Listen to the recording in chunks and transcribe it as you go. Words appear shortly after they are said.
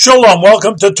Shalom,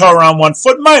 welcome to Torah on One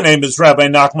Foot. My name is Rabbi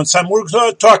Nachman Simon. We're going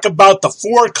to talk about the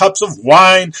 4 cups of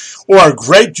wine or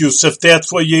grape juice, if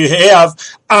that's what you have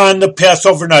on the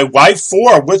Passover night. Why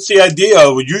 4? What's the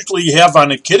idea? Usually you have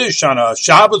on a Kiddush, on a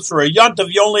Shabbos or a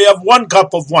Yontif, you only have 1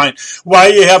 cup of wine. Why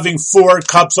are you having 4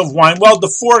 cups of wine? Well,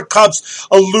 the 4 cups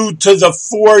allude to the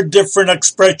 4 different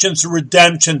expressions of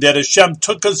redemption that Hashem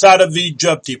took us out of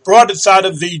Egypt. He brought us out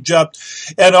of Egypt.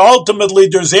 And ultimately,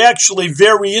 there's actually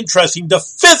very interesting, the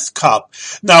 5th cup.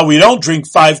 Now, we don't drink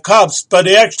 5 cups, but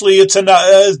actually it's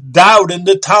a doubt in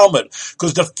the Talmud,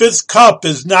 because the 5th cup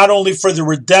is not only for the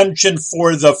redemption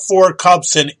for the 4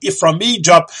 cups from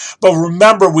Egypt, but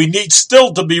remember, we need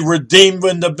still to be redeemed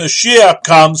when the Mashiach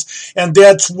comes, and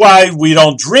that's why we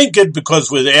don't drink it, because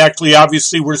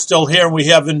obviously we're still here and we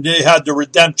haven't had the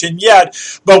redemption yet,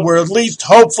 but we're at least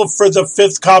hopeful for the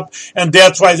 5th cup, and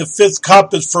that's why the 5th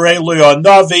cup is for Eliyahu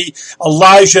Navi,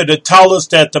 Elijah, to tell us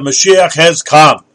that the Mashiach has come.